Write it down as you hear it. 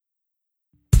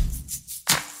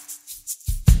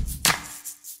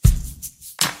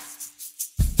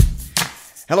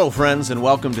Hello, friends, and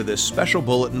welcome to this special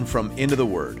bulletin from Into the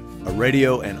Word, a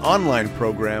radio and online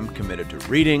program committed to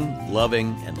reading,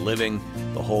 loving, and living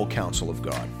the whole counsel of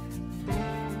God.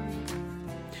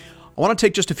 I want to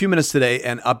take just a few minutes today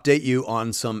and update you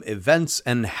on some events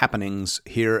and happenings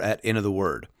here at Into the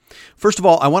Word. First of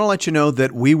all, I want to let you know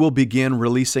that we will begin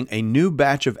releasing a new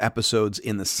batch of episodes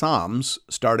in the Psalms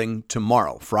starting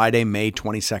tomorrow, Friday, May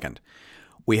 22nd.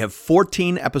 We have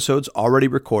 14 episodes already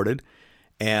recorded,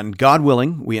 and God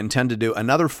willing, we intend to do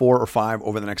another 4 or 5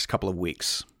 over the next couple of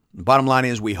weeks. The bottom line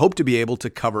is we hope to be able to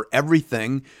cover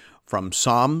everything from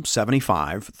Psalm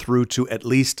 75 through to at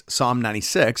least Psalm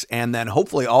 96, and then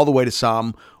hopefully all the way to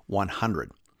Psalm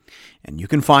 100. And you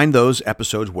can find those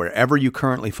episodes wherever you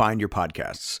currently find your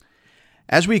podcasts.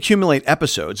 As we accumulate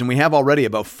episodes, and we have already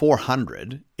about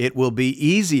 400, it will be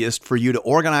easiest for you to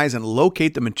organize and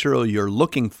locate the material you're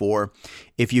looking for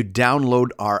if you download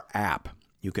our app.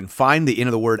 You can find the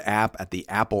Into the Word app at the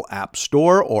Apple App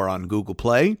Store or on Google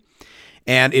Play.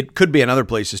 And it could be in other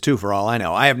places too, for all I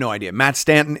know. I have no idea. Matt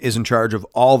Stanton is in charge of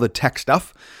all the tech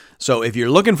stuff. So if you're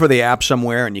looking for the app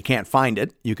somewhere and you can't find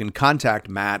it, you can contact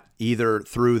Matt either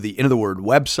through the Into the Word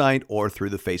website or through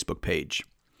the Facebook page.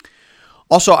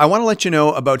 Also, I want to let you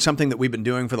know about something that we've been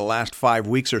doing for the last 5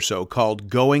 weeks or so called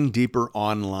Going Deeper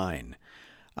Online.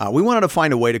 We wanted to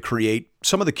find a way to create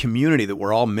some of the community that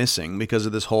we're all missing because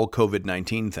of this whole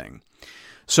COVID-19 thing.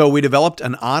 So we developed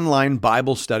an online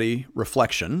Bible study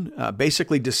reflection,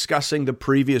 basically discussing the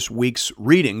previous week's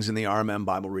readings in the RMM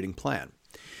Bible Reading Plan.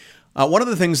 One of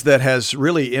the things that has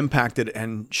really impacted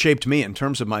and shaped me in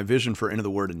terms of my vision for Into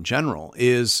the Word in general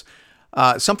is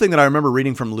something that I remember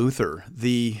reading from Luther,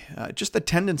 just the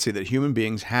tendency that human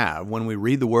beings have when we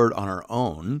read the Word on our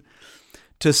own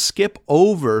to skip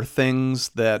over things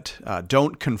that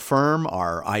don't confirm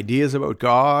our ideas about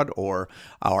God or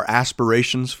our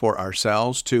aspirations for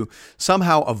ourselves, to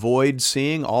somehow avoid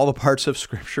seeing all the parts of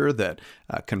Scripture that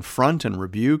confront and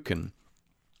rebuke and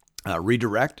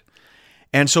redirect.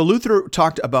 And so Luther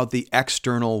talked about the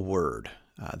external word,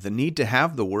 the need to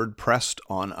have the word pressed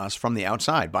on us from the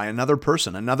outside by another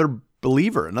person, another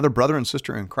believer, another brother and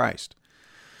sister in Christ.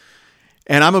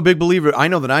 And I'm a big believer. I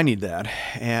know that I need that,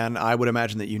 and I would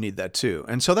imagine that you need that too.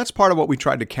 And so that's part of what we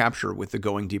tried to capture with the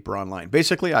Going Deeper Online.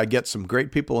 Basically, I get some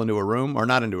great people into a room, or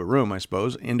not into a room, I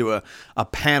suppose, into a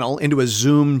panel, into a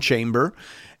Zoom chamber,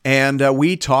 and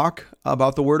we talk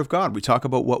about the Word of God. We talk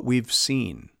about what we've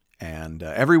seen. And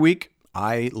every week,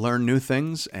 I learn new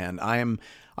things, and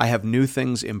I have new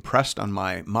things impressed on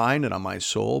my mind and on my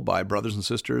soul by brothers and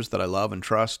sisters that I love and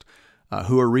trust,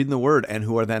 who are reading the Word and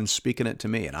who are then speaking it to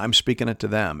me, and I'm speaking it to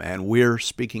them, and we're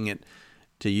speaking it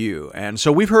to you. And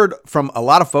so we've heard from a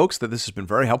lot of folks that this has been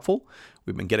very helpful.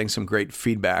 We've been getting some great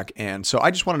feedback, and so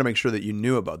I just wanted to make sure that you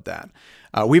knew about that.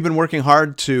 We've been working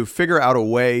hard to figure out a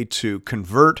way to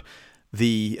convert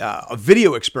the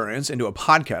video experience into a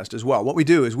podcast as well. What we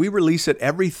do is we release it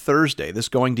every Thursday, this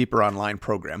Going Deeper Online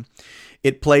program.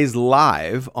 It plays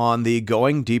live on the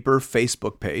Going Deeper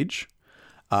Facebook page,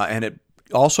 and it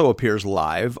also appears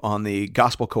live on the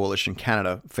Gospel Coalition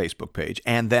Canada Facebook page,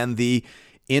 and then the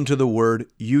Into the Word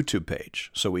YouTube page.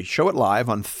 So we show it live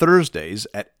on Thursdays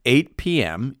at 8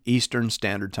 p.m. Eastern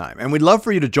Standard Time. And we'd love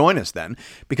for you to join us then,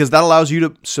 because that allows you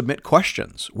to submit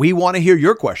questions. We want to hear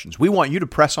your questions. We want you to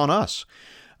press on us.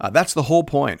 That's the whole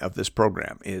point of this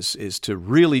program, is to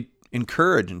really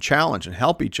encourage and challenge and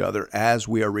help each other as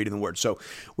we are reading the Word. So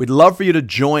we'd love for you to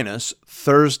join us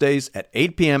Thursdays at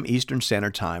 8 p.m. Eastern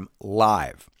Standard Time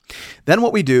live. Then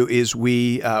what we do is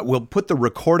we'll put the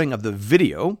recording of the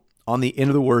video on the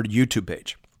Into the Word YouTube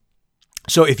page.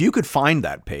 So if you could find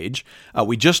that page,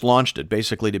 we just launched it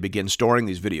basically to begin storing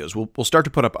these videos. We'll start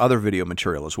to put up other video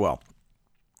material as well.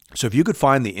 So if you could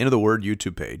find the Into the Word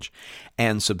YouTube page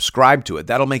and subscribe to it,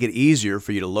 that'll make it easier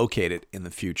for you to locate it in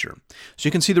the future. So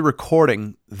you can see the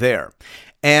recording there.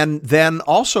 And then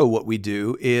also what we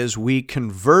do is we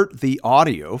convert the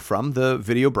audio from the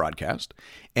video broadcast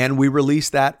and we release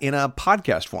that in a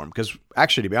podcast form, because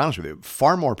actually, to be honest with you,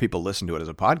 far more people listen to it as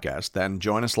a podcast than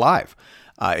join us live.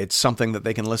 It's something that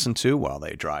they can listen to while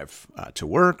they drive to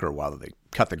work or while they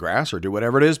cut the grass or do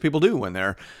whatever it is people do when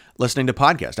they're listening to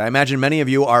podcasts. I imagine many of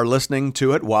you are listening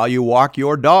to it while you walk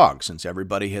your dog, since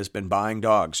everybody has been buying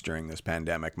dogs during this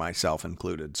pandemic, myself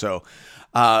included. So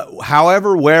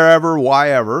however, wherever,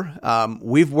 whyever,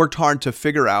 we've worked hard to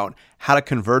figure out how to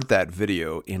convert that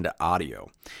video into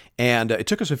audio. And it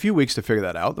took us a few weeks to figure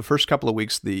that out. The first couple of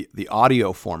weeks, the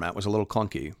audio format was a little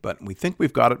clunky, but we think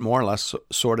we've got it more or less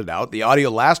sorted out. The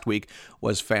audio last week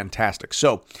was fantastic.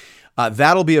 So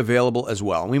That'll be available as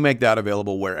well. And we make that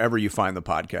available wherever you find the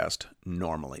podcast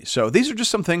normally. So these are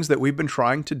just some things that we've been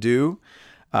trying to do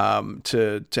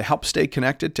to help stay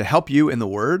connected, to help you in the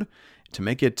Word, to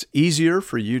make it easier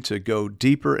for you to go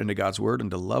deeper into God's Word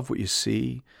and to love what you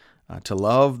see, to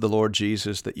love the Lord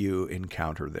Jesus that you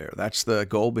encounter there. That's the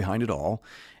goal behind it all.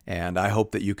 And I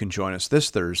hope that you can join us this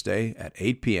Thursday at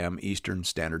 8 p.m. Eastern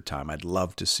Standard Time. I'd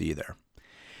love to see you there.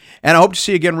 And I hope to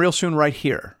see you again real soon right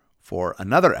here for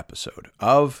another episode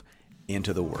of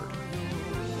Into the Word.